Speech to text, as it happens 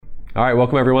All right,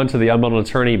 welcome everyone to the Unbundled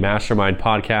Attorney Mastermind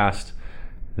Podcast.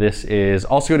 This is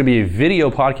also going to be a video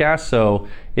podcast, so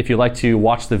if you'd like to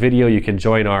watch the video, you can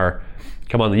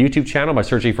come on the YouTube channel by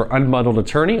searching for Unbundled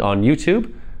Attorney on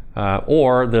YouTube,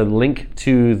 or the link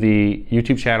to the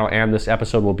YouTube channel and this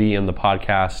episode will be in the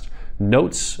podcast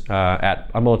notes at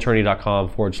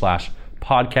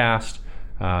unbundledattorney.com/podcast.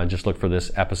 Just look for this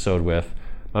episode with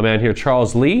my man here,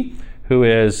 Charles Lee, who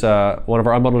is one of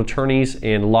our unbundled attorneys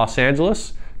in Los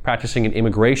Angeles, practicing in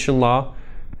immigration law.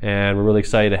 And we're really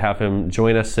excited to have him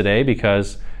join us today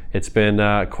because it's been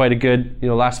quite a good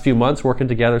last few months working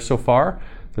together so far.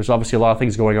 There's obviously a lot of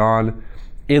things going on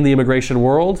in the immigration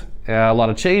world, a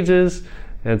lot of changes.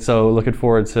 And so looking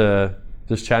forward to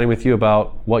just chatting with you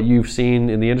about what you've seen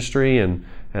in the industry and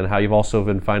how you've also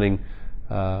been finding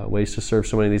ways to serve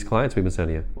so many of these clients we've been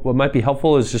sending you. What might be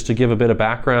helpful is just to give a bit of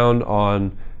background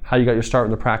on how you got your start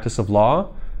in the practice of law.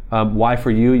 Why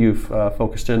for you've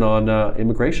focused in on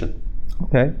immigration.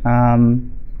 Okay. Out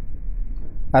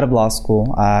of law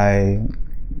school, I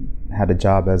had a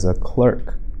job as a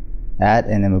clerk at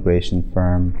an immigration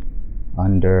firm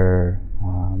under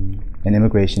an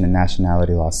immigration and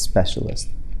nationality law specialist.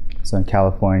 So in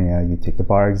California, you take the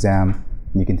bar exam,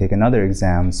 and you can take another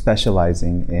exam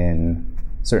specializing in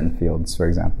certain fields, for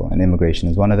example, and immigration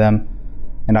is one of them.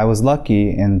 And I was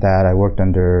lucky in that I worked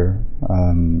under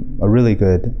a really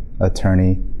good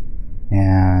attorney,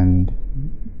 and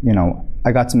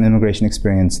I got some immigration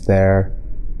experience there.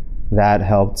 That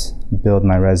helped build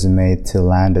my resume to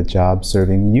land a job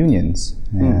serving unions.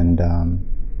 And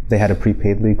they had a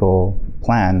prepaid legal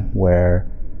plan where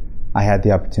I had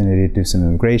the opportunity to do some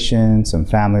immigration, some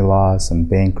family law, some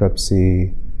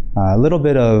bankruptcy, a little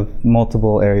bit of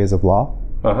multiple areas of law.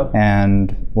 Uh-huh.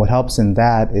 And what helps in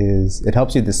that is it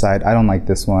helps you decide, I don't like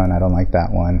this one, I don't like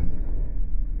that one.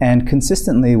 And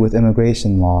consistently with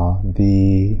immigration law,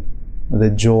 the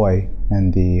joy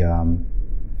and the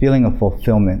feeling of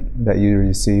fulfillment that you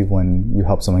receive when you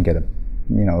help someone get a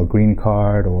green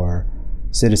card or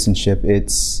citizenship,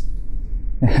 it's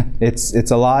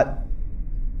a lot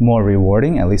more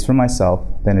rewarding, at least for myself,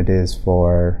 than it is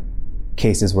for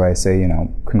cases where I say,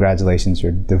 congratulations,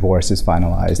 your divorce is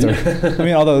finalized. Or,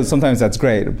 although sometimes that's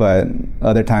great, but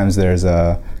other times there's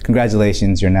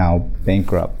congratulations, you're now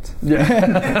bankrupt.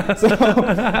 Yeah. So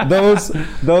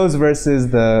those versus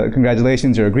the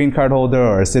congratulations, you're a green card holder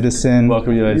or a citizen.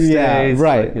 Welcome to the United States. Yeah,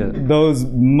 right. Yeah. Those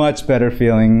much better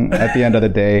feeling at the end of the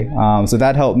day. So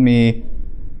that helped me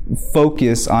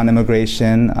focus on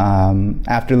immigration.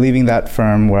 After leaving that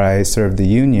firm where I served the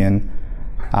union,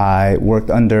 I worked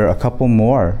under a couple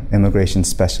more immigration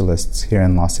specialists here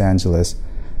in Los Angeles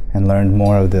and learned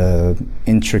more of the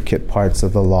intricate parts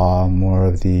of the law, more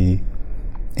of the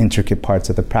intricate parts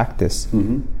of the practice.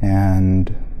 Mm-hmm.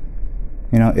 And,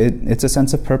 it's a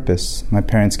sense of purpose. My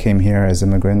parents came here as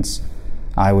immigrants.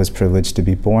 I was privileged to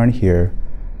be born here.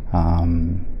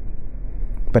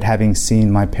 But having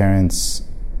seen my parents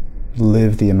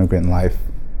live the immigrant life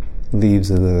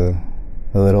leaves a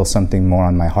little something more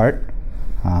on my heart.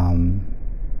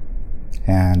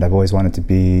 And I've always wanted to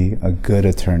be a good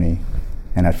attorney.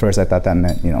 And at first I thought that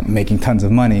meant, making tons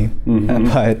of money. Mm-hmm.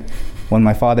 But when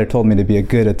my father told me to be a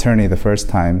good attorney the first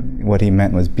time, what he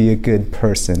meant was be a good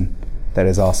person that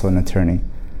is also an attorney.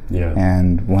 Yeah.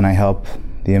 And when I help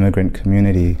the immigrant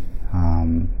community,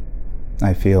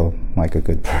 I feel like a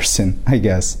good person, I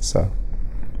guess. So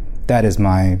that is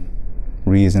my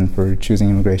reason for choosing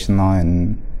immigration law,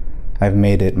 and I've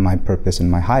made it my purpose and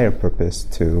my higher purpose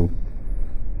to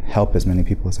help as many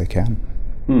people as I can.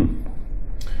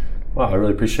 Wow, I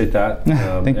really appreciate that.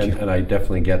 Thank you. And I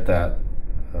definitely get that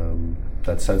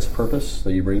sense of purpose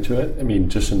that you bring to it.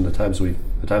 Just in the time that we've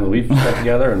spent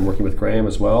together and working with Graham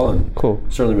as well, and cool.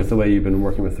 Certainly with the way you've been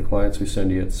working with the clients we send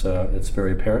you, it's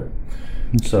very apparent.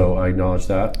 Okay. So I acknowledge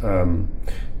that.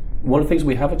 One of the things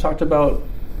we haven't talked about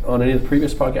on any of the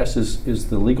previous podcasts is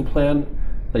the legal plan,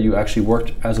 that you actually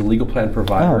worked as a legal plan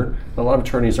provider. Oh. A lot of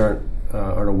attorneys aren't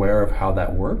aware of how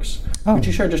that works. Oh. Could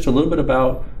you share just a little bit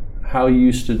about how you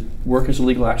used to work as a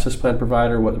legal access plan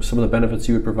provider, what some of the benefits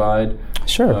you would provide?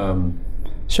 Sure.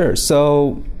 Sure.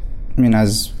 So,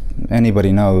 as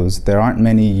anybody knows, there aren't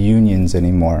many unions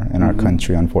anymore in our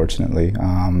country, unfortunately.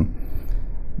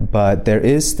 But there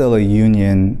is still a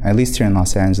union, at least here in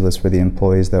Los Angeles, for the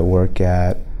employees that work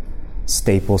at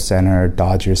Staples Center,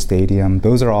 Dodger Stadium.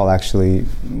 Those are all actually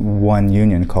one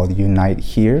union called Unite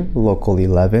Here, Local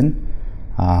 11.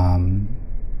 And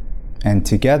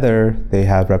together they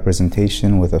have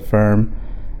representation with a firm,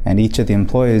 and each of the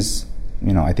employees,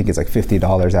 I think it's like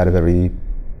 $50 out of every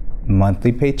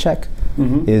monthly paycheck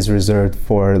is reserved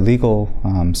for legal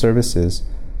services.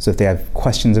 So if they have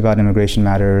questions about immigration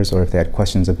matters, or if they had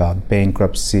questions about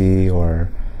bankruptcy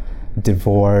or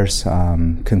divorce,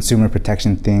 consumer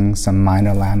protection things, some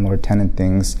minor landlord-tenant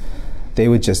things, they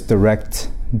would just direct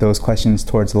those questions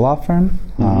towards the law firm.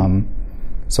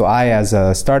 So I, as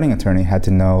a starting attorney, had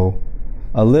to know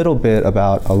a little bit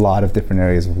about a lot of different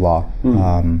areas of law.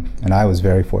 And I was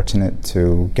very fortunate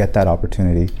to get that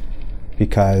opportunity,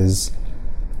 because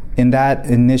in that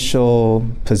initial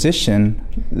position,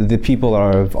 the people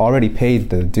have already paid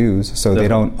the dues, so they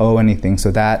don't owe anything. So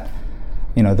that,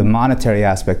 the monetary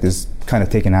aspect is kind of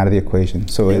taken out of the equation.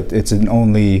 So it's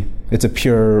a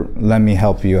pure let me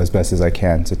help you as best as I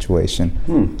can situation.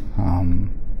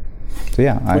 So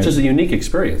yeah, which is a unique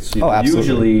experience.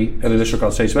 Usually an initial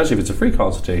consultation, especially if it's a free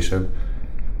consultation,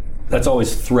 that's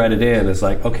always threaded in as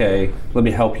like, okay, let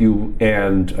me help you,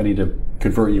 and I need to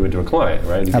convert you into a client,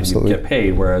 right? And you get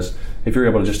paid. Whereas if you're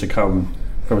able to come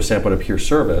from a standpoint of pure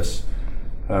service,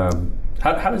 how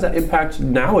does that impact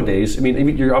nowadays? I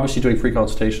mean, you're obviously doing free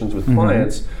consultations with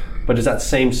clients, but does that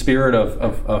same spirit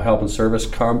of help and service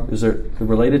is it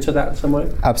related to that in some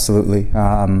way? Absolutely.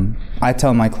 I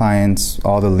tell my clients,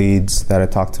 all the leads that I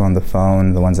talk to on the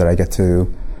phone, the ones that I get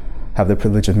to have the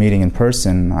privilege of meeting in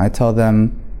person, I tell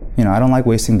them, I don't like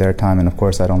wasting their time, and of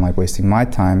course I don't like wasting my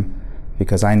time,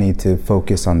 because I need to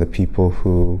focus on the people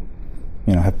who,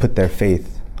 have put their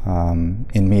faith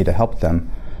in me to help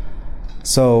them.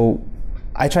 So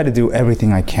I try to do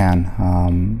everything I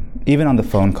can. Even on the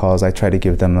phone calls, I try to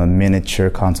give them a miniature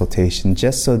consultation,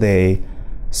 just so they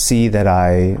see that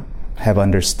I have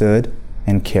understood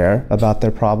and care about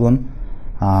their problem.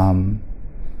 And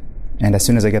as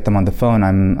soon as I get them on the phone,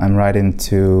 I'm right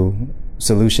into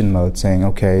solution mode, saying,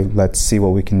 okay, let's see what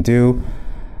we can do.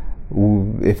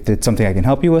 If it's something I can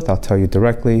help you with, I'll tell you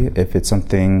directly. If it's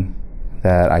something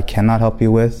that I cannot help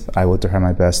you with, I will try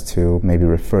my best to maybe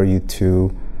refer you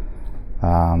to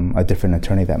a different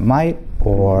attorney that might.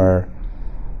 Or,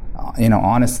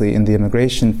 honestly, in the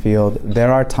immigration field,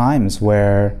 there are times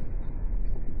where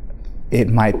it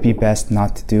might be best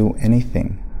not to do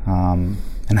anything. And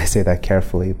I say that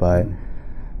carefully, but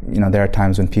there are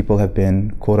times when people have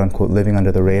been, quote unquote, living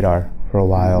under the radar for a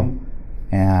while,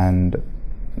 and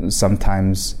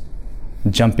sometimes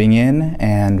jumping in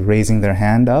and raising their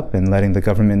hand up and letting the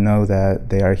government know that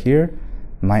they are here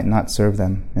might not serve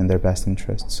them in their best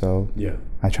interest. So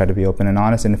I try to be open and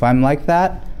honest. And if I'm like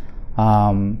that,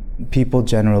 people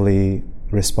generally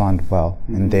respond well,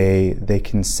 and they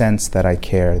can sense that I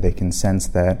care. They can sense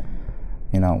that,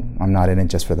 I'm not in it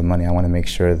just for the money. I want to make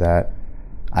sure that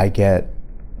I get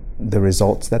the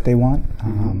results that they want,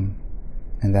 and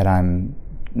that I'm,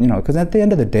 because at the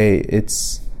end of the day,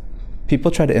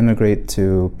 people try to immigrate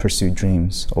to pursue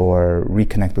dreams or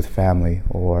reconnect with family,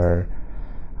 or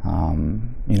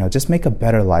just make a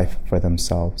better life for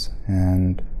themselves.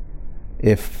 And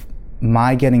if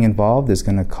my getting involved is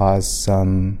going to cause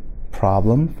some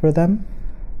problem for them,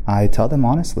 I tell them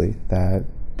honestly that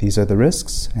these are the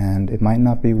risks, and it might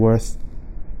not be worth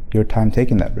your time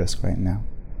taking that risk right now.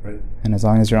 Right. And as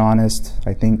long as you're honest,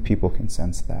 I think people can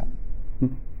sense that.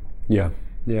 Yeah,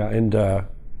 and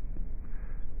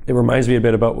it reminds me a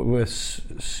bit about what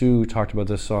Sue talked about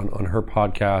this on her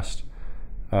podcast.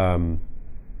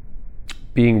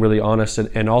 Being really honest,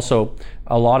 and also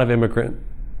a lot of immigrant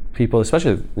people,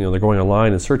 especially they're going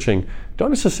online and searching, don't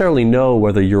necessarily know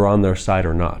whether you're on their side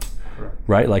or not. Correct.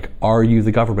 Right? Like, are you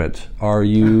the government? Are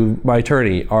you my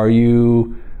attorney? Are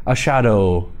you a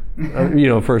shadow,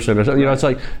 person? It's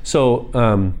like,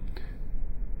 so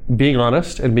being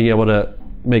honest and being able to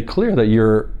make clear that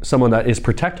you're someone that is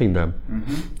protecting them,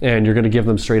 and you're going to give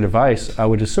them straight advice, I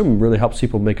would assume really helps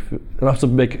people makes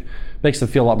them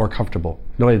feel a lot more comfortable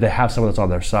knowing they have someone that's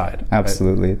on their side.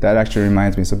 Absolutely. Right? That actually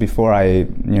reminds me. So before I,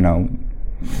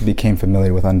 became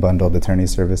familiar with unbundled attorney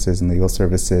services and legal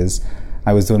services,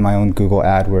 I was doing my own Google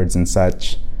AdWords and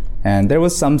such, and there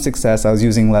was some success. I was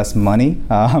using less money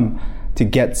to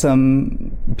get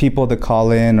some people to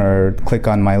call in or click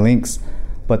on my links,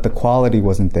 but the quality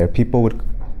wasn't there. People would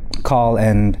call,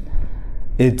 and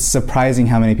it's surprising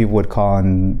how many people would call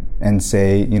and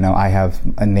say, I have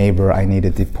a neighbor I need to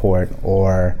deport,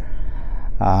 or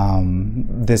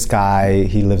this guy,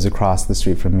 he lives across the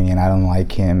street from me and I don't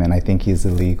like him and I think he's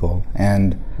illegal.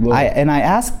 And I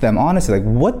asked them honestly, like,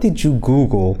 what did you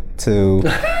Google to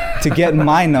get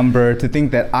my number to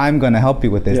think that I'm going to help you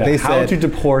with this? Yeah, they how said, to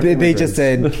deport they just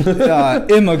said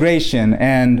immigration,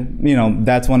 and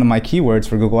that's one of my keywords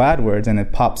for Google AdWords, and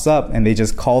it pops up and they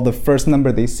just call the first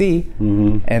number they see,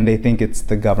 and they think it's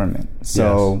the government.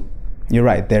 So you're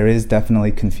right, there is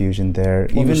definitely confusion there.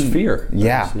 Well, there's fear.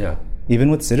 Yeah.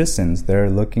 Even with citizens, they're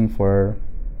looking for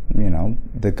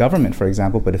the government, for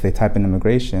example, but if they type in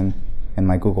immigration and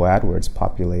my Google AdWords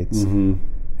populates,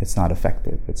 it's not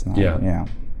effective. It's not. Yeah,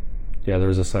 there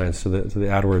is a science to the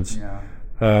AdWords.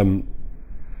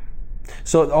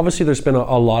 So obviously, there's been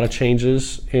a lot of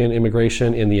changes in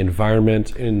immigration, in the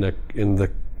environment, in the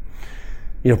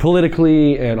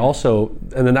politically, and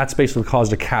then that's basically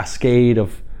caused a cascade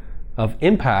of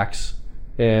impacts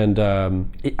and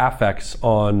affects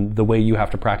on the way you have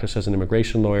to practice as an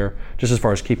immigration lawyer, just as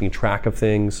far as keeping track of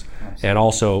things. Absolutely. And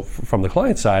also from the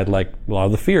client side, like a lot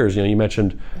of the fears. You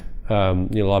mentioned a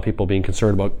lot of people being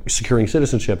concerned about securing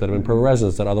citizenship that have been permanent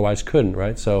residents that otherwise couldn't,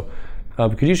 right? So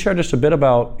could you share just a bit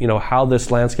about how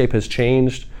this landscape has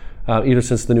changed, either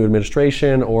since the new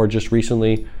administration or just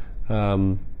recently,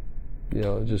 both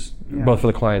for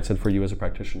the clients and for you as a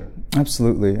practitioner?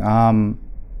 Absolutely.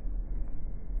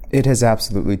 It has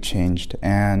absolutely changed,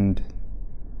 and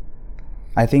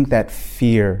I think that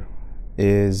fear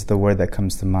is the word that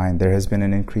comes to mind. There has been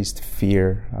an increased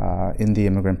fear in the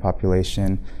immigrant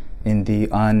population, in the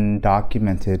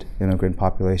undocumented immigrant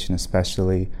population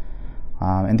especially.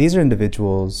 And these are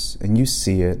individuals, and you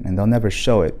see it, and they'll never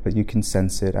show it, but you can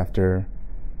sense it after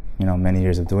many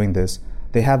years of doing this.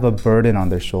 They have a burden on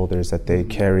their shoulders that they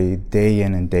carry day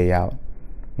in and day out.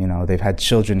 They've had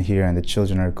children here, and the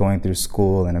children are going through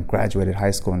school and have graduated high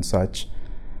school and such.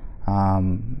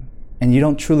 And you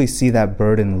don't truly see that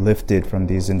burden lifted from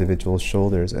these individuals'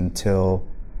 shoulders until,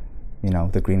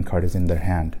 the green card is in their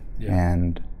hand. Yeah.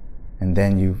 And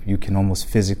then you can almost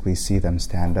physically see them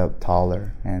stand up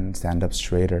taller and stand up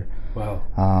straighter. Wow.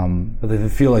 They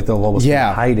feel like they'll almost be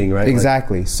hiding, right?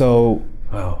 Exactly.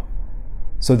 Wow.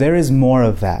 So there is more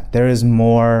of that. There is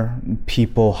more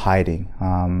people hiding.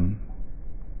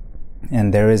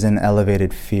 And there is an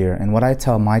elevated fear. And what I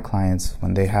tell my clients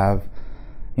when they have,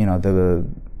 the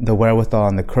wherewithal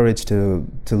and the courage to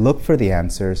look for the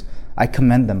answers, I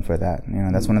commend them for that.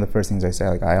 That's one of the first things I say.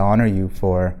 Like, I honor you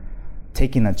for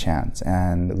taking a chance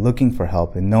and looking for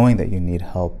help and knowing that you need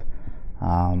help.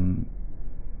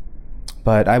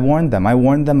 But I warned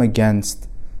them against,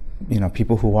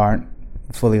 people who aren't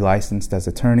fully licensed as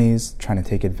attorneys trying to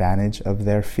take advantage of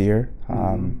their fear.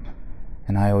 And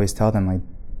I always tell them, like,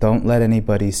 don't let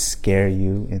anybody scare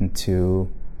you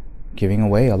into giving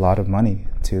away a lot of money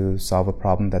to solve a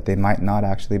problem that they might not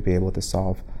actually be able to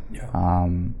solve. Yeah.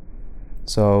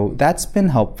 So that's been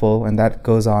helpful, and that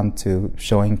goes on to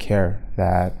showing care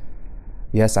that,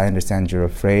 yes, I understand you're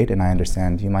afraid, and I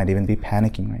understand you might even be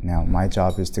panicking right now. My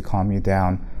job is to calm you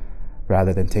down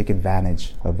rather than take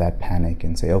advantage of that panic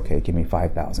and say, okay, give me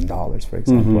 $5,000, for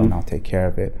example, and I'll take care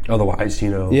of it. Otherwise,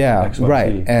 Yeah, X, y,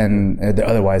 right. Z. And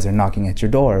otherwise they're knocking at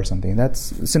your door or something.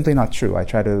 That's simply not true. I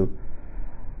try to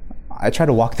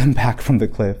walk them back from the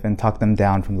cliff and talk them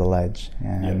down from the ledge.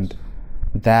 And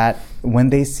that,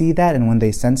 when they see that and when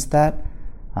they sense that,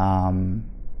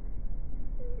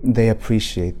 they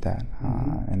appreciate that.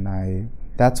 And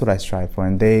that's what I strive for.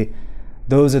 And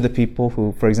those are the people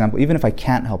who, for example, even if I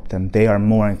can't help them, they are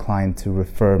more inclined to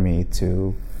refer me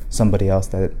to somebody else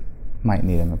that might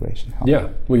need immigration help. Yeah,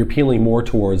 well, you're appealing more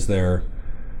towards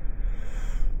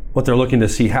what they're looking to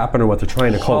see happen or what they're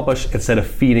trying to accomplish instead of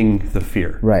feeding the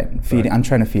fear. Right, I'm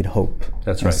trying to feed hope.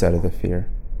 That's right. Instead of the fear.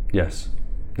 Yes,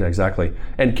 yeah, exactly.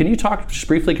 And can you talk just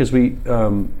briefly, because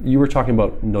you were talking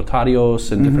about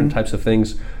notarios and different types of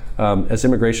things. As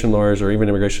immigration lawyers or even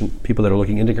immigration people that are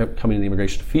looking into coming in the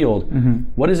immigration field,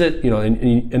 what is it,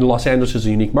 and Los Angeles is a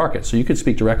unique market, so you could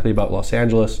speak directly about Los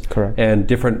Angeles. Correct. And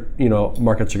different,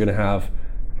 markets are going to have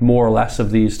more or less of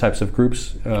these types of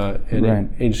groups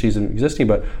and agencies existing,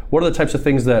 but what are the types of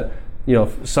things that,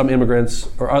 some immigrants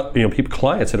or,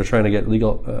 clients that are trying to get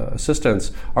legal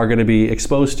assistance are going to be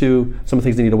exposed to, some of the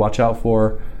things they need to watch out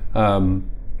for, and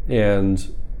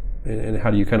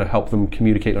how do you kind of help them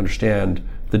communicate and understand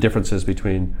the differences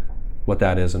between what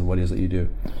that is and what it is that you do?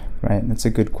 Right, that's a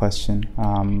good question.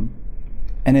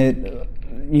 And it,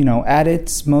 at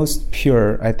its most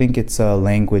pure, I think it's a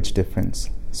language difference.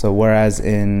 So whereas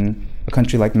in a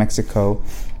country like Mexico,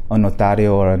 a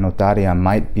notario or a notaria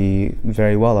might be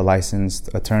very well a licensed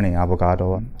attorney,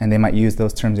 abogado, and they might use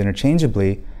those terms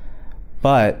interchangeably,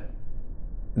 but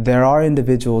there are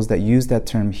individuals that use that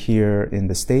term here in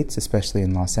the States, especially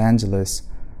in Los Angeles,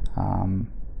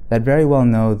 that very well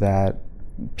know that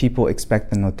people expect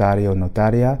the notario,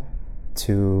 notaria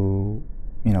to,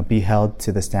 be held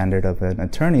to the standard of an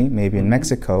attorney, maybe in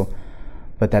Mexico,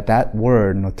 but that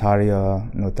word,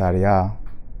 notario, notaria,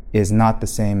 is not the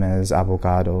same as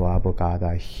abogado,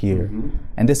 abogada here.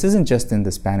 And this isn't just in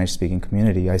the Spanish-speaking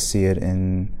community. I see it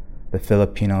in the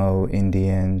Filipino,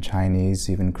 Indian, Chinese,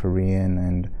 even Korean,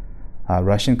 and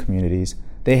Russian communities.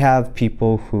 they have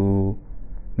people who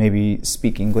maybe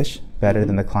speak English better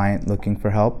than the client looking for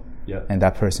help. Yeah. And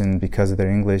that person, because of their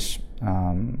English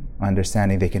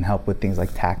understanding, they can help with things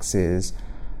like taxes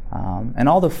and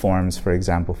all the forms, for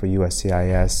example, for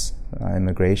USCIS,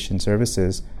 immigration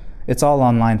services. It's all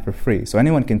online for free. So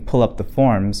anyone can pull up the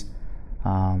forms.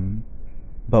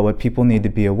 But what people need to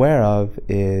be aware of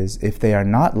is if they are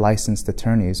not licensed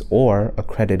attorneys or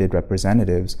accredited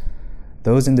representatives,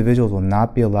 those individuals will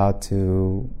not be allowed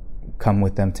to come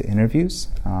with them to interviews.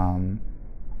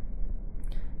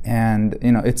 And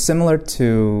it's similar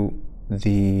to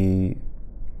the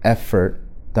effort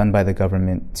done by the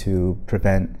government to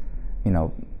prevent,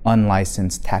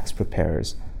 unlicensed tax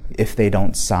preparers. If they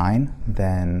don't sign,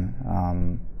 then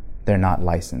they're not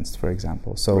licensed, for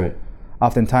example. So right.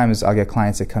 Oftentimes I'll get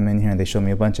clients that come in here and they show me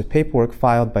a bunch of paperwork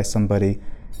filed by somebody,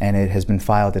 and it has been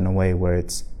filed in a way where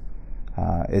it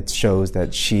shows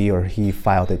that she or he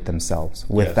filed it themselves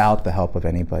without the help of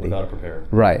anybody. Without a preparer.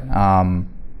 Right.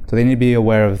 So they need to be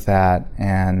aware of that.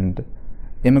 And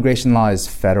immigration law is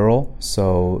federal,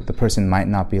 so the person might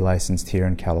not be licensed here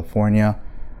in California,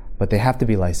 but they have to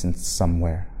be licensed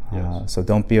somewhere. Yes. So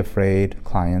don't be afraid,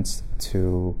 clients,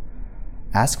 to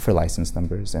ask for license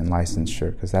numbers and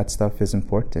licensure, because that stuff is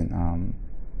important.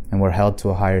 And we're held to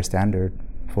a higher standard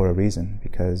for a reason,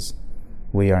 because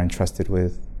we are entrusted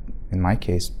with, in my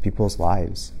case, people's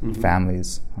lives,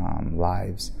 families'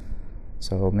 lives.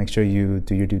 So make sure you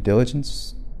do your due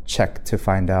diligence, check to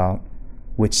find out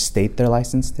which state they're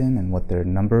licensed in and what their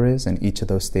number is, and each of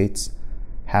those states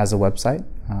has a website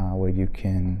where you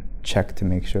can check to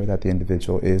make sure that the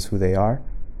individual is who they are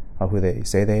or who they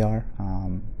say they are,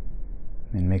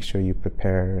 and make sure you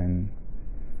prepare and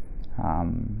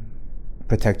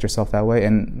protect yourself that way.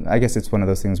 And I guess it's one of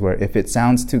those things where if it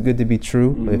sounds too good to be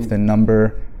true, if the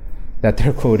number that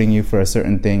they're quoting you for a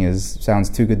certain thing sounds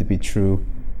too good to be true,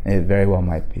 it very well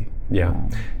might be. Yeah.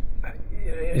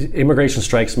 Immigration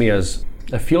strikes me as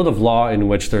a field of law in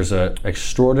which there's an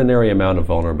extraordinary amount of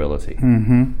vulnerability.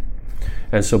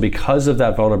 And so because of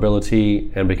that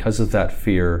vulnerability and because of that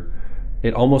fear,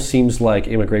 it almost seems like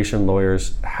immigration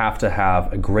lawyers have to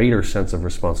have a greater sense of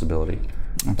responsibility,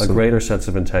 a greater sense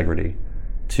of integrity,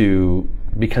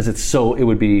 because it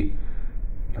would be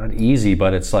not easy,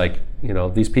 but it's like,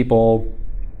 these people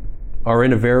are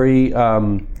in a very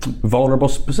vulnerable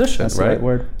position, That's right? the right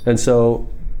word. And so,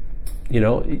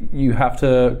 you have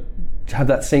to have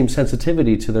that same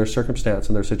sensitivity to their circumstance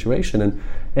and their situation,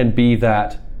 and be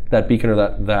that beacon or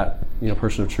that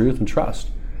person of truth and trust.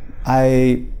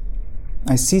 I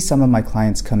see some of my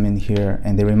clients come in here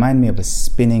and they remind me of a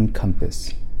spinning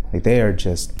compass. Like they are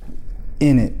just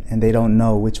in it and they don't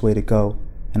know which way to go.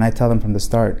 And I tell them from the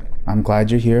start, I'm glad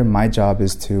you're here. My job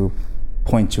is to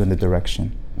point you in the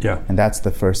direction. Yeah. And that's the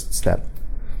first step.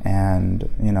 And,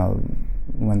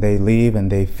 when they leave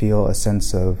and they feel a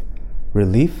sense of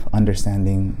relief,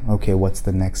 understanding, okay, what's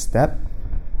the next step?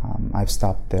 I've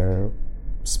stopped their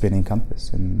spinning compass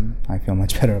and I feel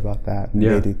much better about that. And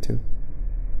Yeah. they do too.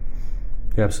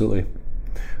 Yeah, absolutely.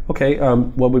 Okay,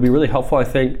 what would be really helpful, I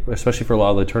think, especially for a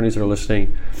lot of the attorneys that are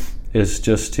listening, is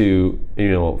just to,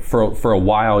 for a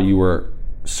while you were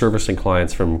servicing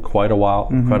clients from quite a while,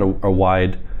 quite a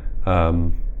wide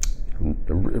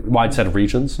set of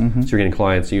regions. So you're getting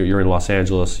clients, you're in Los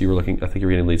Angeles, I think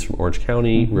you're getting leads from Orange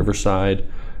County, Riverside,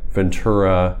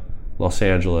 Ventura, Los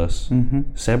Angeles,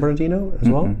 San Bernardino as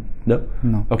well? No?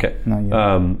 No. Okay. Not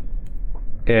yet.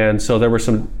 And so there were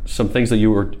some things that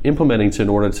you were implementing in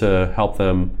order to help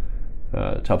them,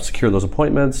 to help secure those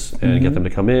appointments and get them to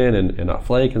come in and not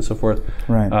flake and so forth.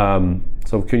 Right.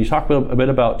 So can you talk a bit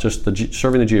about just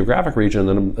serving the geographic region,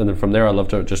 and then from there I'd love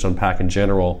to just unpack in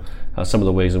general some of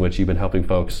the ways in which you've been helping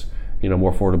folks,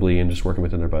 more affordably and just working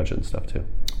within their budget and stuff too.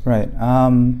 Right.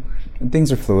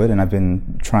 Things are fluid, and I've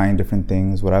been trying different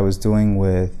things. What I was doing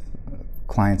with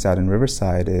clients out in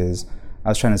Riverside is I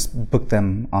was trying to book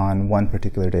them on one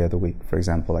particular day of the week, for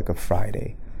example, like a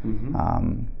Friday.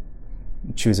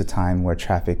 Choose a time where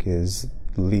traffic is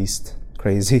least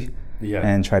crazy,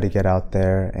 and try to get out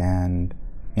there and,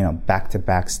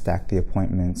 back-to-back stack the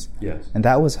appointments. Yes. And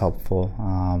that was helpful.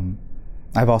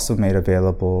 I've also made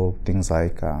available things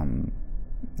like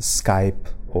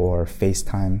Skype or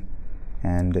FaceTime,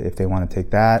 and if they want to take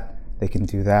that, they can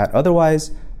do that.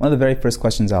 Otherwise, one of the very first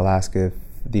questions I'll ask if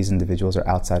these individuals are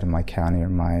outside of my county or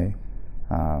my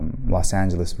Los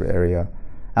Angeles area,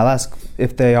 I'll ask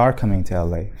if they are coming to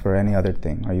LA for any other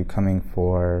thing. Are you coming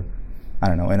for,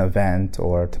 an event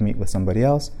or to meet with somebody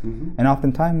else? And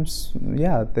oftentimes,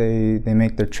 they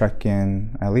make their trek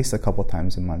in at least a couple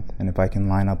times a month. And if I can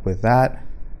line up with that,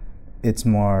 it's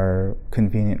more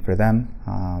convenient for them.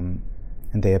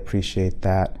 and they appreciate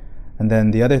that. And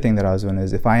then the other thing that I was doing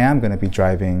is, if I am going to be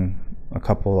driving a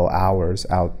couple of hours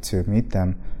out to meet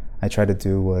them, I try to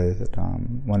do what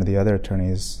one of the other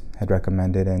attorneys had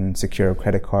recommended and secure a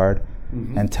credit card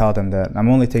and tell them that I'm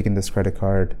only taking this credit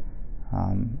card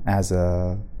as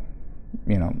a,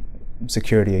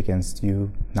 security against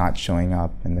you not showing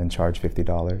up, and then charge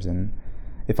 $50. And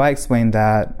if I explain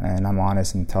that and I'm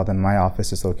honest and tell them my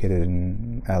office is located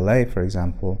in LA, for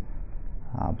example,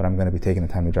 but I'm going to be taking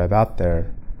the time to drive out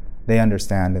there, they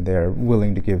understand and they're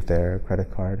willing to give their credit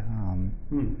card.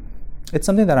 It's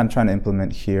something that I'm trying to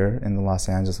implement here in the Los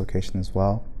Angeles location as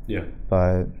well. Yeah.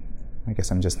 But I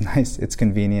guess I'm just nice. It's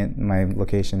convenient. My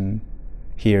location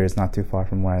here is not too far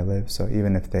from where I live. So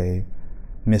even if they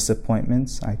miss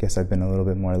appointments, I guess I've been a little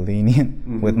bit more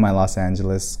lenient with my Los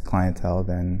Angeles clientele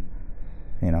than,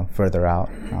 further out.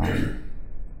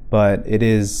 But it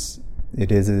is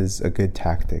a good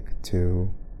tactic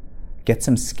to get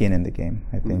some skin in the game,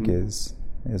 I think is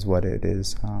what it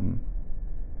is.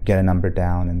 Get a number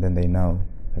down, and then they know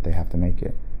that they have to make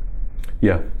it.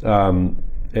 Yeah.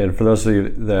 And for those of you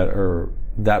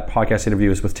that podcast interview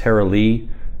is with Tara Lee.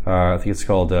 I think it's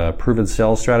called Proven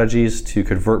Sales Strategies to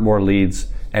Convert More Leads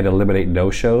and Eliminate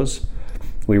No-Shows.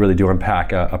 We really do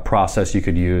unpack a process you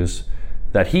could use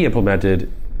that he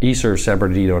implemented. He serves San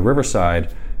Bernardino and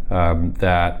Riverside,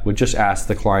 that would just ask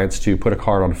the clients to put a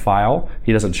card on file.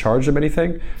 He doesn't charge them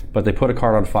anything, but they put a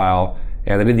card on file,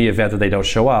 and then in the event that they don't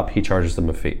show up, he charges them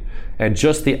a fee. And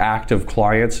just the act of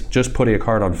clients just putting a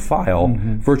card on file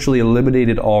virtually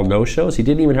eliminated all no-shows. He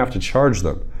didn't even have to charge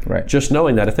them. Right. Just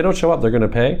knowing that if they don't show up, they're going to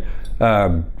pay.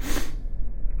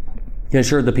 He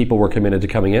ensured that people were committed to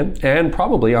coming in. And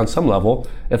probably on some level,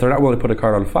 if they're not willing to put a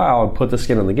card on file and put the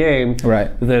skin in the game,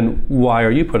 then why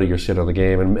are you putting your skin on the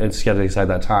game and setting aside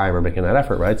that time or making that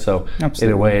effort, right? So Absolutely.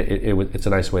 In a way, it's a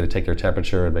nice way to take their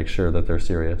temperature and make sure that they're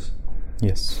serious.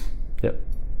 Yes. Yep.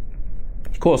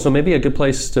 Cool. So maybe a good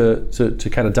place to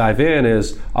kind of dive in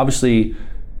is, obviously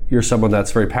you're someone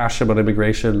that's very passionate about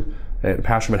immigration and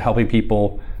passionate about helping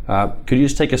people. Could you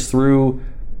just take us through,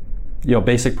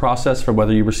 basic process from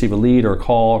whether you receive a lead or a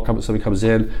call, somebody comes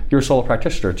in? You're a solo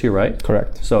practitioner too, right?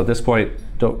 Correct. So at this point,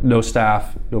 no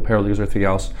staff, no paralegals or anything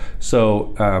else.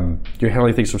 So you're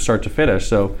handling things from start to finish.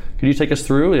 So could you take us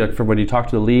through, from when you talk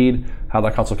to the lead, how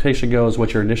that consultation goes,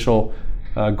 what your initial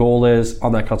goal is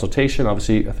on that consultation?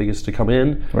 Obviously, I think it's to come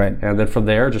in, right? And then from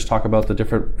there, just talk about the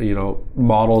different,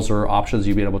 models or options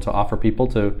you've been able to offer people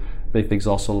to make things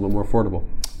also a little bit more affordable.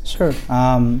 Sure.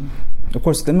 Of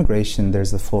course, with immigration,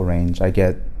 there's the full range. I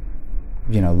get,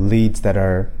 leads that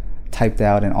are typed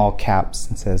out in all caps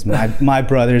and says, "My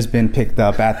brother's been picked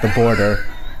up at the border."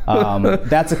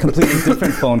 That's a completely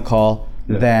different phone call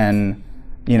than,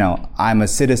 I'm a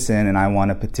citizen and I want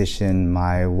to petition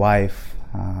my wife.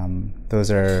 Those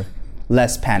are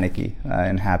less panicky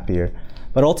and happier.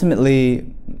 But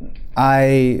ultimately,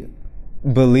 I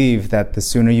believe that the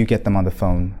sooner you get them on the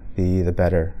phone, the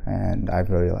better. And I've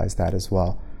realized that as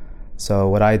well. So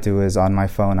what I do is, on my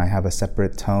phone, I have a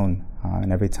separate tone.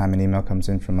 And every time an email comes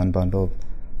in from Unbundled,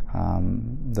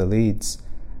 the leads,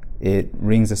 it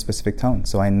rings a specific tone.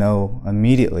 So I know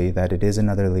immediately that it is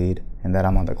another lead and that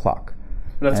I'm on the clock.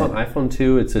 That's on iPhone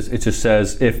too. It just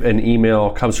says if an email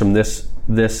comes from this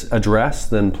address,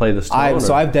 then play this tone.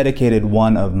 So I've dedicated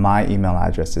one of my email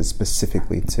addresses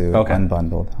specifically to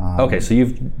Unbundled. Okay, so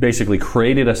you've basically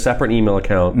created a separate email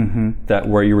account that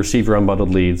where you receive your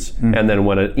Unbundled leads, and then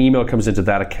when an email comes into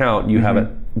that account, you have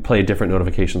it play a different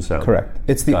notification sound. Correct.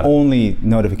 It's the only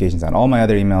notification sound. All my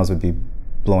other emails would be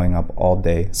blowing up all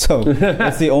day. So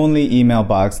it's the only email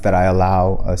box that I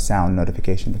allow a sound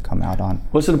notification to come out on.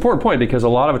 Well, it's an important point because a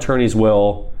lot of attorneys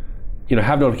will,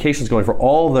 have notifications going for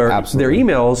all their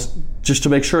emails just to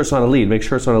make sure it's not a lead, make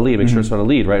sure it's not a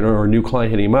lead, right? Or a new client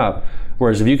hitting them up.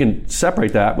 Whereas if you can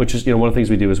separate that, which is one of the things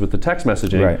we do is with the text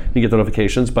messaging, you get the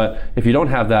notifications. But if you don't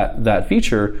have that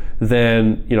feature,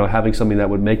 then having something that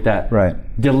would make that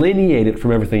delineate it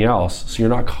from everything else, so you're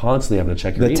not constantly having to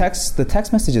check your email. The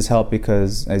text messages help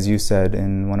because, as you said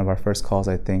in one of our first calls,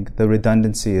 I think the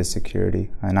redundancy is security,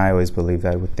 and I always believe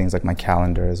that with things like my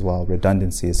calendar as well.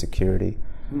 Redundancy is security.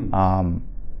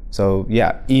 So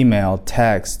yeah, email,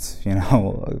 text,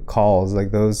 calls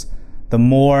like those. The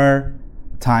more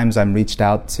times I'm reached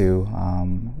out to,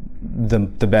 the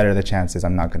better the chances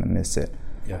I'm not going to miss it.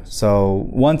 Yes. So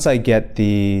once I get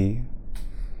the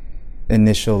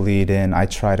initial lead in, I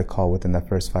try to call within the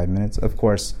first 5 minutes. Of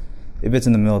course, if it's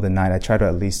in the middle of the night, I try to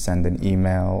at least send an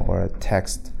email or a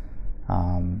text.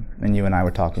 And you and I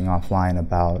were talking offline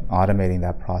about automating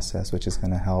that process, which is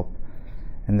going to help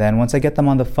And then once I get them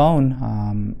on the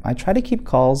phone, I try to keep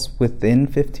calls within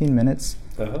 15 minutes.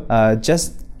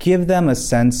 Just give them a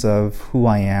sense of who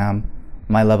I am,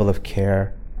 my level of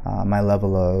care, my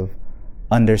level of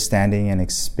understanding and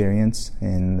experience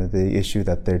in the issue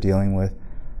that they're dealing with.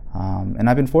 And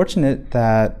I've been fortunate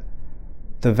that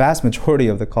the vast majority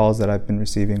of the calls that I've been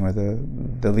receiving, or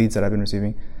the leads that I've been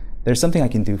receiving, there's something I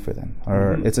can do for them,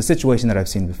 or it's a situation that I've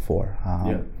seen before.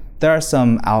 There are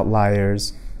some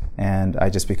outliers, and I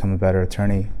just become a better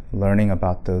attorney learning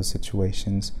about those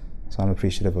situations, so I'm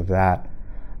appreciative of that.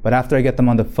 But after I get them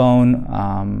on the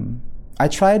phone, I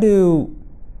try to,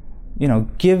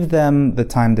 give them the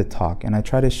time to talk, and I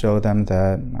try to show them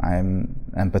that I'm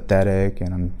empathetic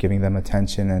and I'm giving them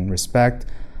attention and respect.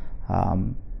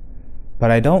 But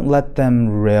I don't let them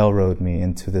railroad me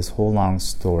into this whole long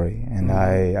story. And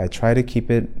I try to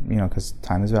keep it, because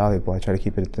time is valuable, I try to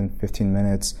keep it within 15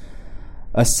 minutes.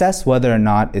 Assess whether or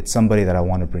not it's somebody that I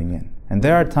want to bring in. And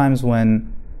there are times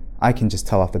when I can just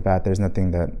tell off the bat there's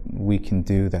nothing that we can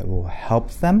do that will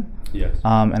help them. Yes.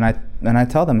 And I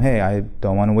tell them, hey, I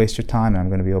don't want to waste your time, and I'm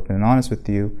going to be open and honest with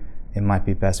you. It might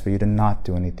be best for you to not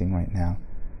do anything right now.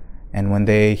 And when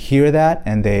they hear that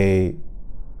and they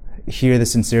hear the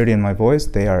sincerity in my voice,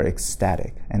 they are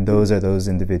ecstatic. And those are those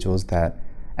individuals that,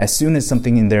 as soon as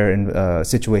something in their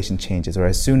situation changes, or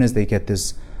as soon as they get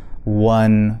this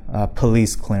one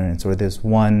police clearance or this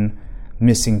one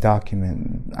missing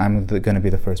document, I'm going to be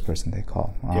the first person they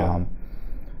call.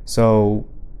 So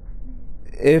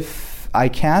if I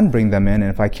can bring them in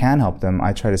and if I can help them,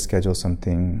 I try to schedule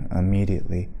something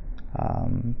immediately.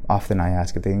 Often I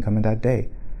ask if they can come in that day.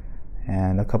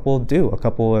 And a couple do. A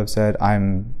couple have said,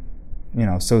 I'm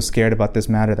so scared about this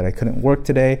matter that I couldn't work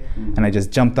today, and I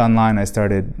just jumped online. I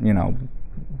started,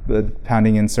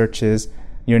 pounding in searches.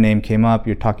 Your name came up.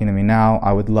 You're talking to me now.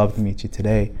 I would love to meet you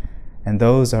today. And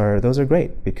those are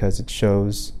great, because it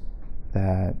shows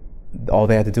that all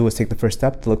they had to do was take the first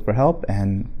step to look for help,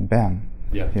 and bam,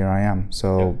 here I am.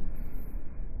 So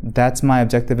that's my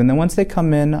objective. And then once they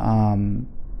come in,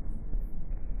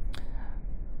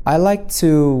 I like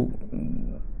to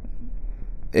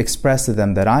express to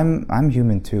them that I'm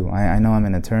human too. I know I'm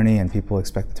an attorney, and people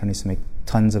expect attorneys to make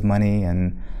tons of money,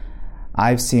 and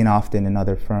I've seen often in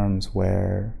other firms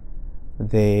where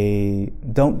they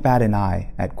don't bat an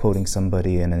eye at quoting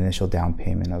somebody an initial down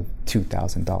payment of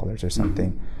 $2,000 or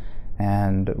something.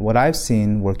 And what I've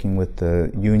seen working with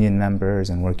the union members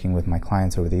and working with my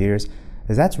clients over the years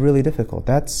is that's really difficult.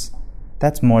 That's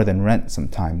more than rent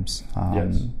sometimes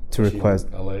to request.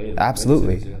 LA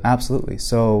absolutely.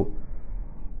 So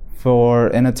for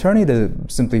an attorney to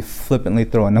simply flippantly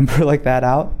throw a number like that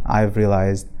out, I've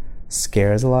realized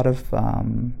scares a lot of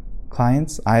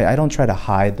clients. I don't try to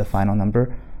hide the final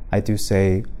number. I do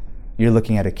say, you're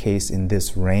looking at a case in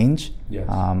this range,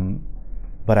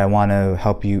 but I want to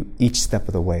help you each step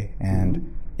of the way.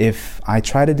 And if I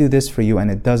try to do this for you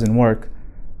and it doesn't work,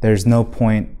 there's no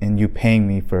point in you paying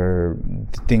me for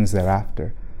things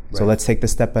thereafter. So let's take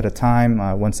this step at a time,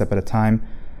 one step at a time.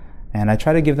 And I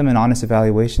try to give them an honest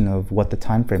evaluation of what the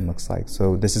time frame looks like.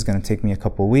 So this is going to take me a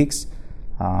couple of weeks.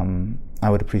 I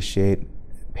would appreciate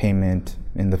payment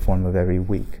in the form of every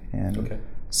week. And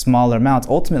smaller amounts.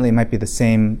 Ultimately, it might be the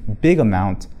same big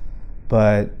amount,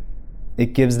 but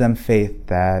it gives them faith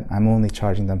that I'm only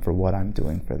charging them for what I'm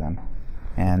doing for them.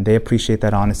 And they appreciate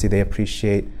that honesty. They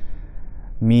appreciate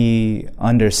me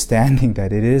understanding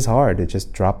that it is hard to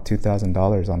just drop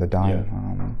 $2,000 on the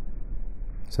dime.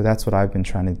 So that's what I've been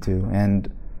trying to do.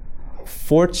 And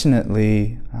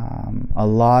fortunately, a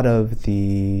lot of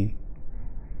the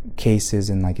cases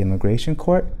in like immigration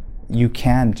court, you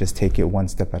can just take it one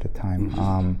step at a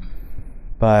time.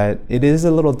 But it is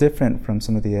a little different from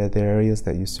some of the other areas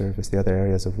that you service, the other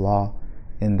areas of law,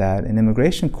 in that in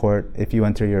immigration court, if you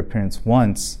enter your appearance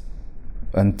once,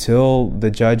 until the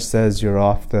judge says you're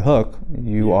off the hook,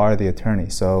 you are the attorney.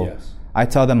 So I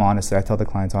tell them honestly, I tell the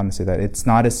clients honestly that it's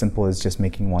not as simple as just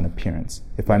making one appearance.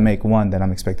 If I make one, then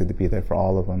I'm expected to be there for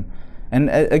all of them. And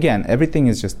again, everything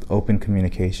is just open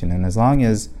communication. And as long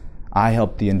as I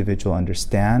help the individual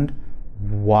understand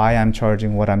why I'm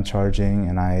charging what I'm charging,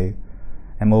 and I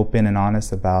am open and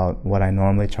honest about what I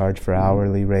normally charge for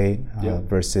hourly rate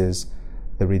versus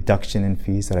the reduction in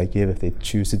fees that I give if they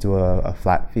choose to do a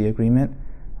flat fee agreement,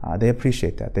 they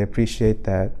appreciate that. They appreciate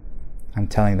that I'm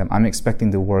telling them I'm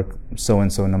expecting to work so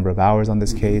and so number of hours on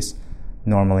this case.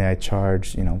 Normally I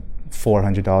charge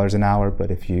 $400 an hour, but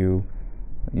if you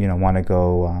want to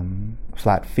go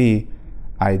flat fee,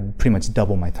 I pretty much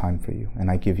double my time for you,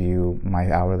 and I give you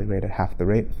my hourly rate at half the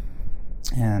rate.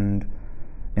 And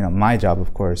my job,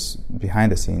 of course,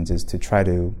 behind the scenes is to try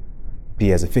to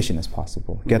be as efficient as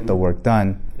possible, get the work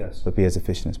done, Yes. but be as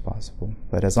efficient as possible.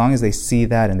 But as long as they see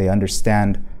that and they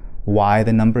understand why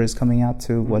the number is coming out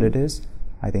to what it is,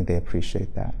 I think they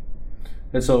appreciate that.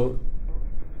 And so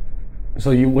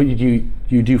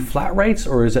you do flat rates,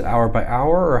 or is it hour by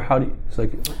hour, or how do you, it's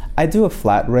like? I do a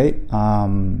flat rate.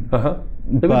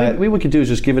 Maybe what we could do is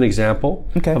just give an example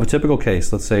Okay. of a typical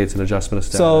case. Let's say it's an adjustment of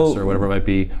status So- or whatever it might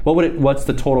be. What's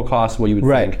the total cost? What you would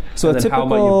Right. think? So and a then how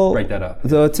might you typical, break that up?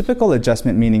 the typical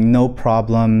adjustment meaning no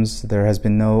problems, there has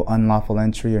been no unlawful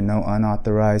entry or no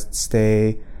unauthorized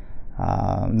stay,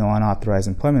 no unauthorized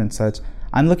employment and such.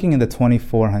 I'm looking in the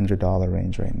 $2,400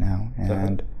 range right now,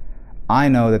 and I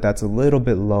know that that's a little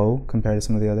bit low compared to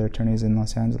some of the other attorneys in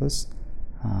Los Angeles.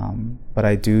 But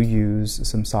I do use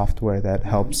some software that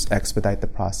helps expedite the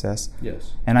process.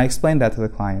 Yes. And I explained that to the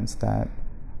clients that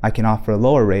I can offer a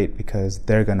lower rate because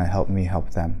they're going to help me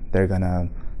help them. They're going to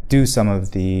do some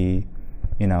of the,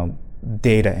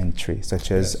 data entry,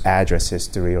 such as address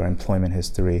history or employment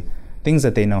history, things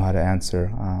that they know how to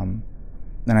answer.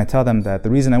 And I tell them that the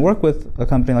reason I work with a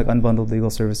company like Unbundled Legal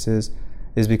Services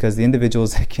is because the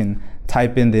individuals that can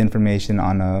type in the information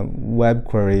on a web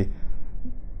query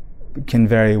can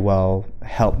very well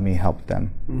help me help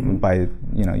them by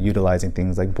utilizing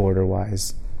things like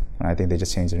BorderWise. I think they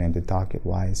just changed their name to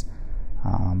DocketWise.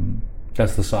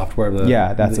 That's the software.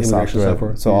 That's the immigration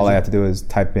software. So all I have to do is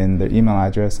type in their email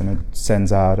address, and it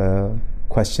sends out a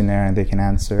questionnaire, and they can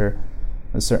answer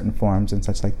certain forms and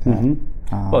such like that.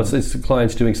 Well, it's the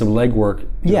clients doing some legwork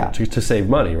to save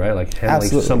money, right? Like handling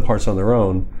Absolutely. some parts on their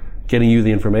own, getting you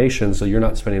the information so you're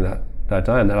not spending that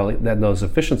time, those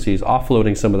efficiencies,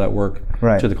 offloading some of that work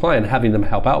to the client, having them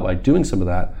help out by doing some of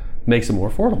that makes it more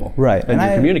affordable. Right. And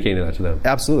you're communicating that to them.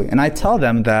 Absolutely. And I tell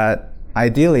them that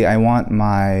ideally I want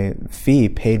my fee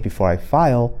paid before I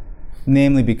file,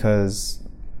 namely because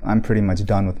I'm pretty much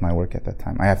done with my work at that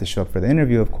time. I have to show up for the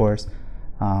interview, of course.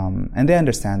 And they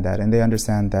understand that. And they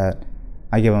understand that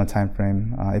I give them a time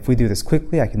frame. If we do this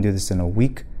quickly, I can do this in a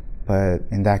week. But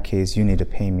in that case, you need to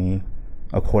pay me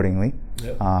accordingly.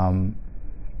 Yep.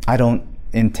 I don't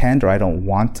intend or I don't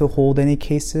want to hold any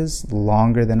cases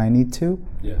longer than I need to.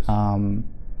 Yes.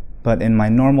 But in my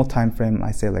normal time frame,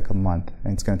 I say like a month.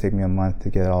 And it's going to take me a month to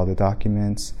get all the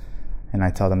documents. And I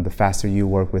tell them the faster you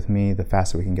work with me, the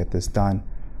faster we can get this done.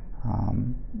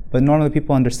 But normally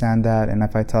people understand that, and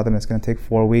if I tell them it's going to take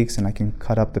 4 weeks and I can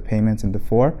cut up the payments into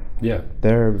 4,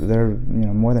 they're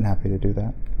more than happy to do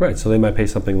that. Right. So they might pay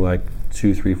something like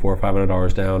 $200, $300, $400,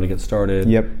 $500 down to get started.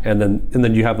 Yep. And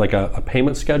then you have like a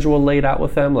payment schedule laid out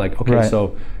with them. Like, okay, Right.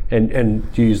 so and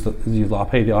do you use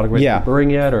LawPay, the automated bill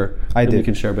yet, or I did. You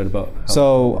can share a bit about.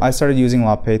 So I started using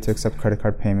LawPay to accept credit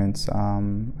card payments.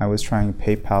 I was trying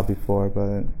PayPal before,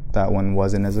 but that one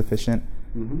wasn't as efficient.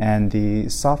 And the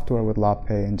software with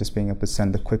LawPay and just being able to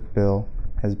send a quick bill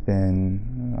has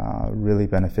been really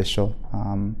beneficial.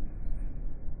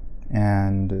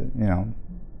 And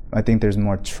I think there's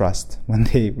more trust when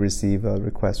they receive a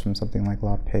request from something like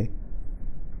LawPay.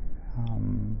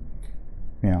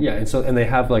 Yeah, and they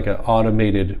have like an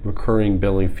automated recurring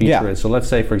billing feature. Yeah. And so let's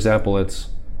say, for example, let's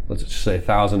just say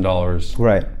 $1,000,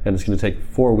 Right. and it's going to take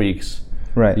 4 weeks.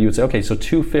 Right. You would say, okay, so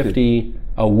 $250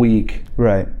 a week,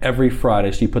 Right. every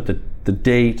Friday. So you put the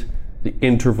date, the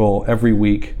interval every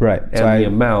week, Right. and So the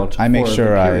amount. I make for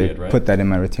sure the period, I right? put that in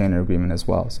my retainer agreement as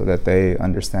well, so that they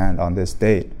understand on this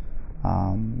date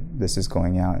this is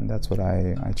going out, and that's what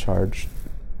I charge.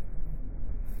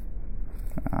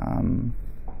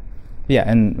 Yeah,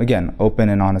 and again, open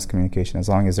and honest communication. As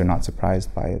long as they're not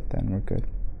surprised by it, then we're good.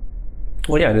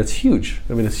 Well, yeah, and it's huge.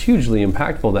 I mean, it's hugely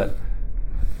impactful that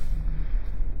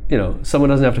someone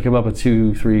doesn't have to come up with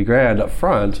 $2-3 grand up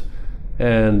front,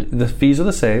 and the fees are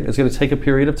the same. It's going to take a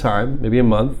period of time, maybe a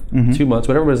month, 2 months,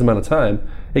 whatever it is amount of time.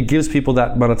 It gives people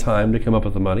that amount of time to come up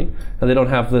with the money, and they don't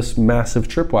have this massive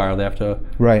tripwire they have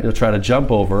to try to jump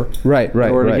over Right. in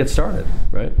order to get started,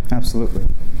 right? Absolutely.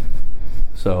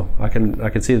 So I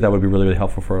can see that would be really, really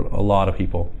helpful for a lot of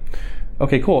people.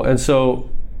 Okay, cool. And so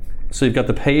you've got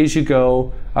the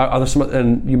pay-as-you-go. Are there some?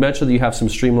 And you mentioned that you have some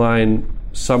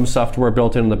software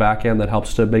built in the back end that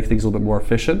helps to make things a little bit more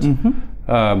efficient.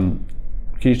 Can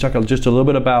you talk just a little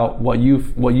bit about what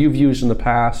you've used in the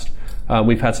past?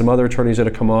 We've had some other attorneys that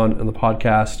have come on the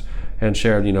podcast and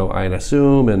shared,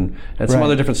 INSUM and some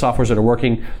other different softwares that are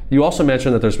working. You also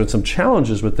mentioned that there's been some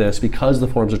challenges with this because the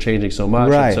forms are changing so much.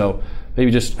 Right. And so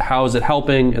maybe just how is it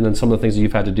helping, and then some of the things that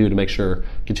you've had to do to make sure it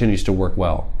continues to work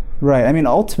well. Right. I mean,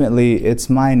 ultimately, it's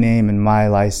my name and my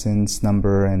license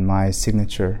number and my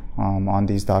signature on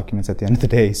these documents at the end of the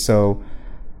day. So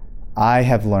I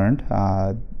have learned,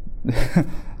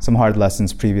 some hard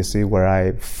lessons previously where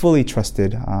I fully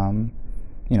trusted,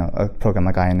 a program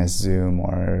like INS Zoom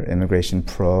or Immigration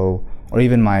Pro, or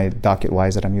even my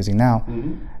DocketWise that I'm using now.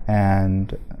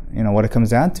 And what it comes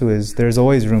down to is there's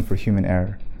always room for human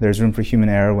error. There's room for human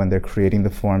error when they're creating the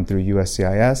form through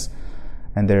USCIS,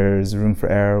 and there's room for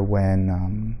error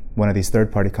when one of these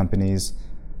third-party companies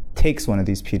takes one of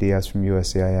these PDFs from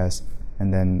USCIS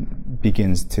and then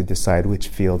begins to decide which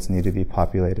fields need to be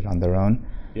populated on their own.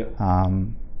 Yep.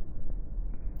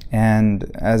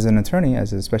 And as an attorney,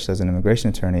 especially as an immigration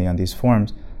attorney on these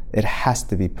forms, it has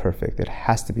to be perfect. It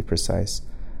has to be precise.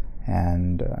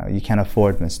 And you can't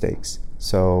afford mistakes.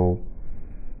 So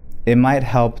it might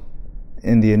help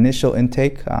in the initial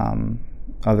intake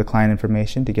of the client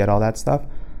information to get all that stuff.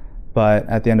 But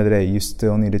at the end of the day, you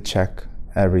still need to check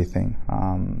everything,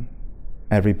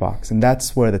 every box. And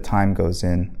that's where the time goes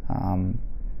in.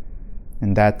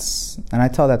 And I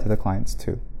tell that to the clients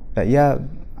too, that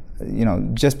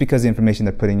just because the information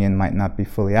they're putting in might not be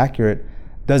fully accurate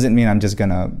doesn't mean I'm just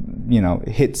gonna,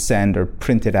 hit send or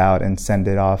print it out and send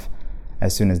it off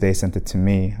as soon as they sent it to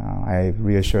me. I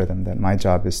reassure them that my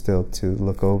job is still to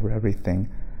look over everything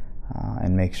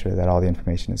and make sure that all the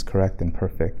information is correct and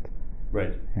perfect.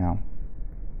 Right.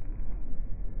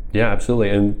 Yeah, absolutely.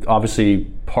 And obviously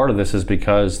part of this is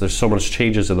because there's so much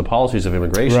changes in the policies of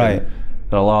immigration. Right.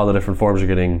 That a lot of the different forms are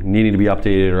needing to be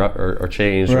updated or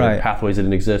changed, right. Or pathways that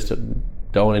didn't exist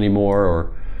don't anymore,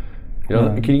 or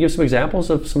can you give some examples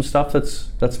of some stuff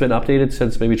that's been updated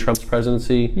since maybe Trump's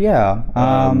presidency? Yeah,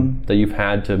 that you've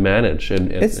had to manage.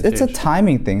 It's a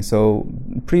timing thing. So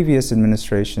previous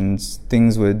administrations,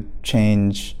 things would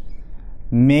change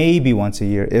maybe once a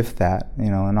year, if that.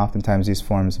 And oftentimes these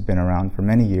forms have been around for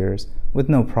many years with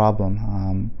no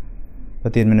problem.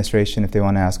 But the administration, if they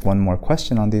want to ask one more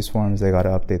question on these forms, they got to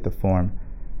update the form.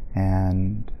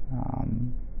 And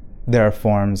there are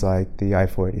forms like the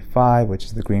I-485, which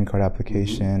is the green card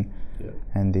application,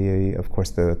 and of course,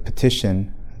 the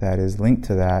petition that is linked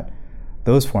to that.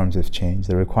 Those forms have changed.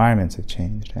 The requirements have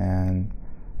changed. And,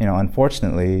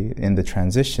 unfortunately, in the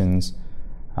transitions,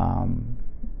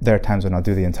 there are times when I'll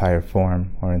do the entire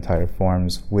form or entire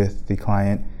forms with the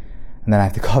client, and then I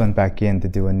have to call them back in to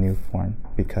do a new form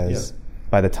because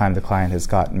by the time the client has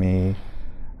got me,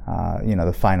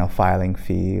 the final filing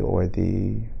fee or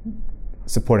the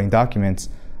supporting documents,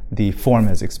 the form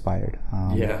has expired.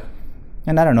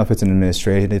 And I don't know if it's an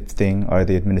administrative thing or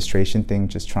the administration thing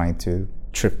just trying to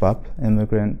trip up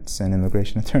immigrants and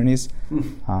immigration attorneys.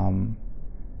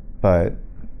 But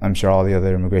I'm sure all the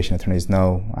other immigration attorneys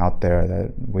know out there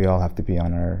that we all have to be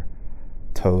on our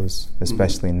toes,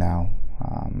 especially now.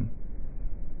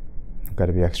 We've got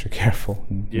to be extra careful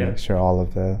and make sure all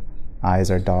of the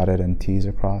I's are dotted and T's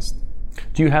are crossed.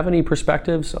 Do you have any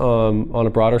perspectives on a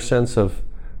broader sense of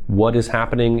what is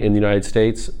happening in the United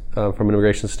States from an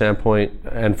immigration standpoint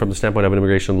and from the standpoint of an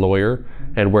immigration lawyer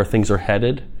and where things are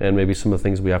headed and maybe some of the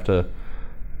things we have to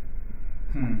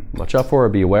watch out for or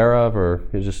be aware of, or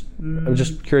I'm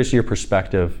just curious your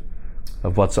perspective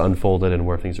of what's unfolded and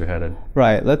where things are headed.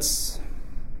 Right. Let's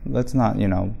not,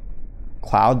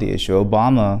 cloud the issue.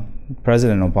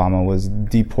 President Obama was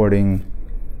deporting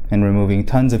and removing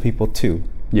tons of people too.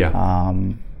 Yeah.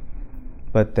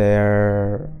 But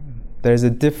there's a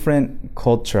different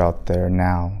culture out there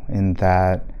now in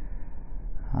that,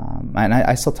 and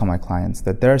I still tell my clients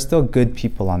that there are still good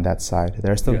people on that side.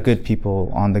 There are still good people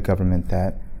on the government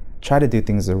that try to do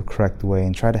things the correct way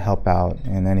and try to help out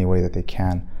in any way that they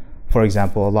can. For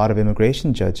example, a lot of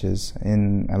immigration judges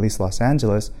in at least Los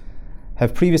Angeles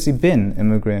have previously been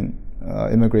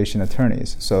immigration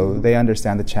attorneys, so they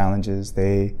understand the challenges.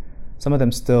 Some of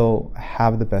them still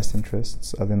have the best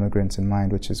interests of immigrants in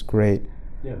mind, which is great.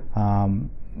 Yeah.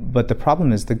 But the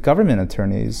problem is the government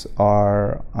attorneys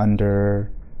are under,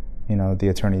 the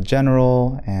Attorney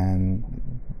General and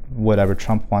whatever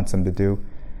Trump wants them to do.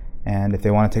 And if they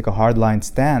want to take a hardline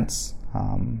stance,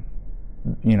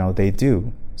 they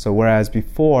do. So whereas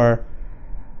before,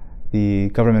 the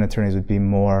government attorneys would be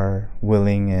more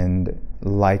willing and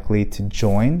likely to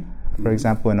join, for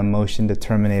example, in a motion to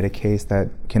terminate a case that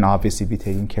can obviously be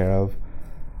taken care of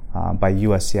by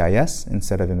USCIS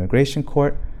instead of immigration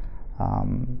court.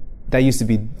 That used to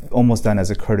be almost done as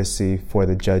a courtesy for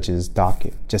the judge's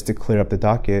docket. Just to clear up the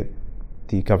docket,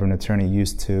 the government attorney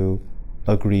used to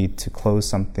agree to close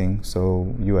something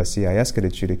so USCIS could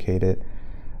adjudicate it.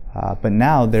 But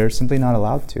now they're simply not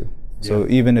allowed to. So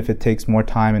even if it takes more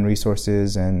time and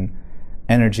resources and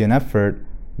energy and effort,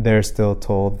 they're still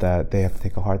told that they have to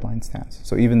take a hardline stance.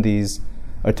 So even these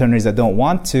attorneys that don't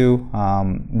want to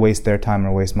waste their time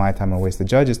or waste my time or waste the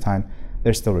judge's time,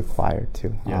 they're still required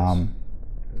to. Yes.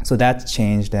 So that's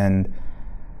changed, and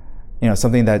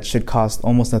something that should cost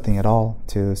almost nothing at all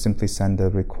to simply send a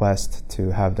request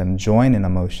to have them join in a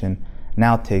motion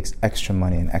now takes extra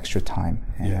money and extra time.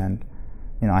 And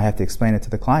I have to explain it to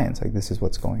the clients, like, this is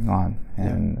what's going on,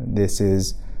 and this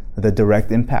is the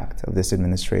direct impact of this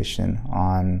administration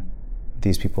on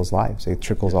these people's lives. It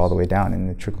trickles all the way down, and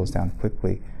it trickles down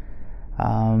quickly.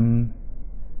 And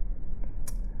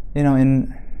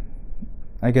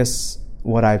I guess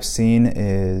what I've seen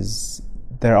is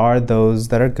there are those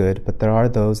that are good, but there are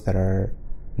those that are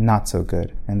not so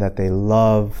good, and that they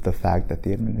love the fact that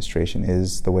the administration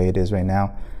is the way it is right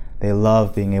now. They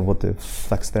love being able to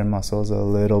flex their muscles a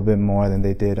little bit more than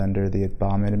they did under the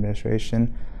Obama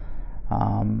administration.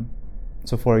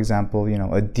 So for example,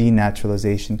 a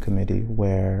denaturalization committee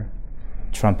where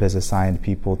Trump has assigned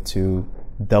people to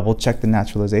double check the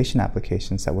naturalization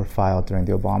applications that were filed during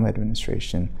the Obama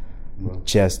administration,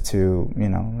 just to,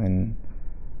 and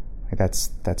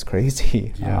that's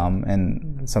crazy.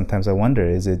 And sometimes I wonder,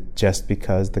 is it just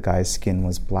because the guy's skin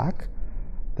was black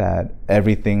that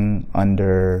everything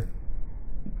under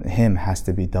him has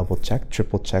to be double checked,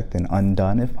 triple checked, and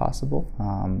undone if possible?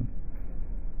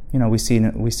 We see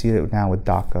it now with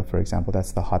DACA, for example.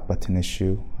 That's the hot button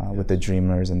issue with the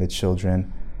Dreamers and the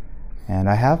children. And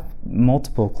I have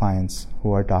multiple clients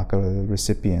who are DACA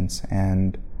recipients,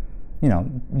 and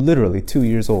literally 2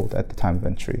 years old at the time of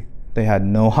entry. They had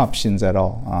no options at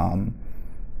all,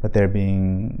 but they're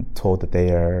being told that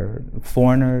they are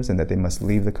foreigners and that they must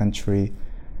leave the country,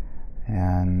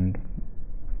 and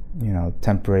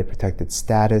temporary protected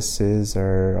statuses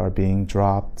are being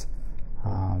dropped.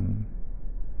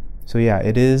 So yeah,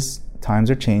 it is, times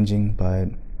are changing, but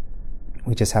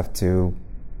we just have to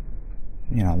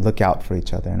look out for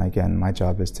each other. And again, my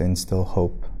job is to instill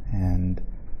hope and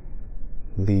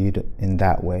lead in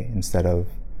that way instead of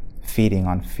feeding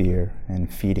on fear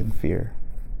and feeding fear.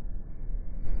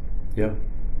 Yeah,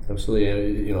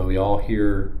 absolutely. We all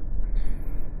hear,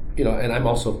 and I'm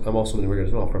also an immigrant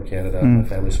as well, from Canada. My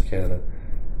family's from Canada,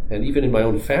 and even in my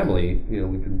own family, we've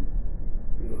been.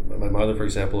 My mother, for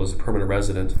example, is a permanent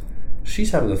resident.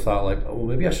 She's having the thought, like, oh, well,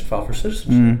 maybe I should file for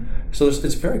citizenship. So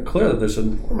it's very clear that there's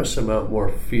an enormous amount more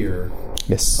fear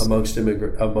amongst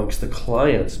the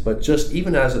clients. But just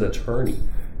even as an attorney,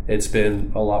 it's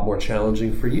been a lot more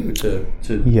challenging for you to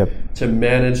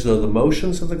manage the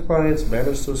emotions of the clients,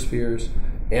 manage those fears,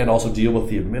 and also deal with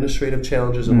the administrative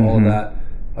challenges of all of that.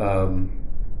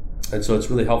 And so it's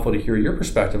really helpful to hear your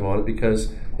perspective on it,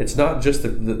 because it's not just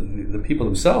the people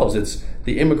themselves, it's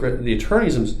the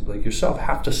attorneys like yourself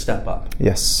have to step up.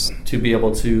 Yes. To be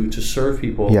able to serve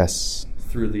people. Yes.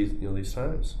 Through these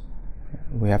times.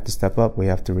 We have to step up, we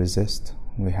have to resist,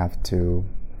 we have to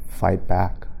fight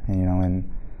back,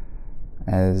 and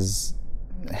as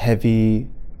heavy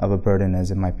of a burden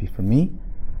as it might be for me,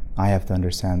 I have to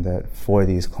understand that for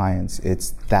these clients,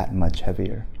 it's that much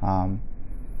heavier.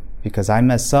 Because I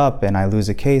mess up and I lose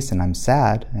a case and I'm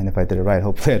sad, and if I did it right,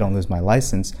 hopefully I don't lose my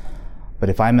license. But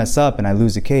if I mess up and I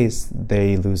lose a case,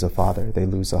 they lose a father, they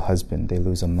lose a husband, they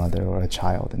lose a mother or a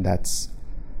child, and that's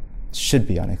should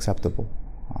be unacceptable.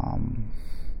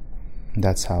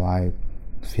 That's how I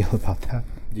feel about that.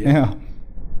 Yeah.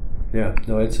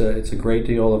 No, it's a great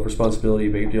deal of responsibility,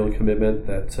 a great deal of commitment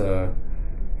that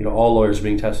all lawyers are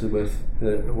being tested with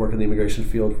work in the immigration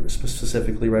field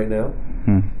specifically right now.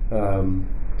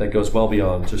 That goes well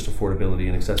beyond just affordability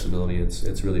and accessibility.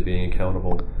 It's really being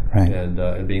accountable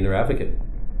and being their advocate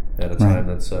at a time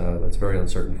that's very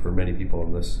uncertain for many people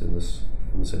in this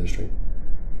industry.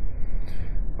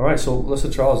 All right, so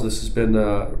listen, Charles, this has been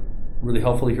really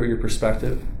helpful to hear your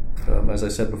perspective. As I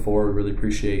said before, we really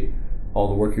appreciate all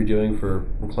the work you're doing for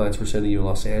the clients we're sending you in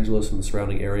Los Angeles and the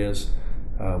surrounding areas.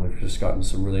 We've just gotten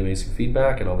some really amazing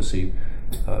feedback, and obviously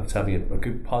it's having a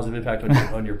good positive impact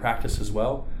on your practice as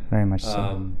well. Very much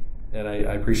so. And I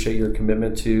appreciate your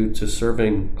commitment to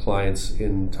serving clients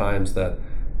in times that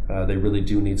they really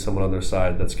do need someone on their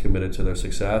side that's committed to their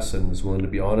success and is willing to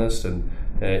be honest and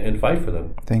fight for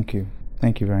them. Thank you.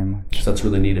 Thank you very much. That's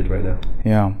really needed right now.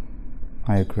 Yeah,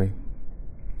 I agree.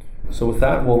 So with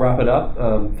that, we'll wrap it up.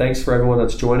 Thanks for everyone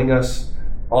that's joining us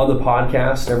on the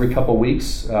podcast every couple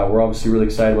weeks. We're obviously really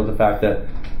excited about the fact that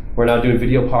we're now doing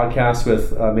video podcasts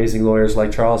with amazing lawyers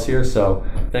like Charles here. So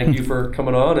thank you for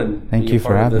coming on and thank you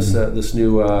for having me. This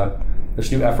new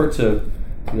effort to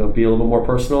be a little bit more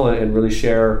personal and really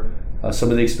share some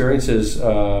of the experiences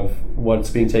of what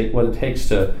it takes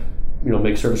to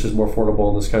make services more affordable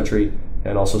in this country,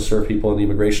 and also serve people in the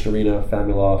immigration arena,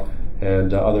 family law,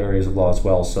 and other areas of law as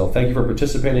well. So thank you for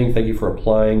participating. Thank you for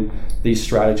applying these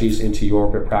strategies into your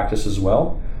practice as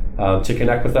well. to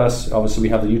connect with us. Obviously, we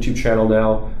have the YouTube channel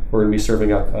now. We're going to be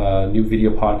serving up new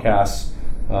video podcasts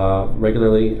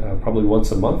regularly, probably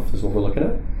once a month is what we're looking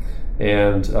at.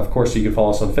 And of course, you can follow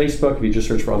us on Facebook. If you just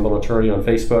search for Unbundled Attorney on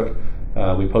Facebook,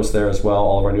 we post there as well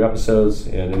all of our new episodes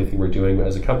and anything we're doing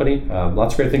as a company.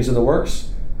 Lots of great things in the works,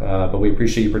 but we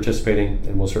appreciate you participating,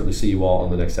 and we'll certainly see you all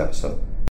on the next episode.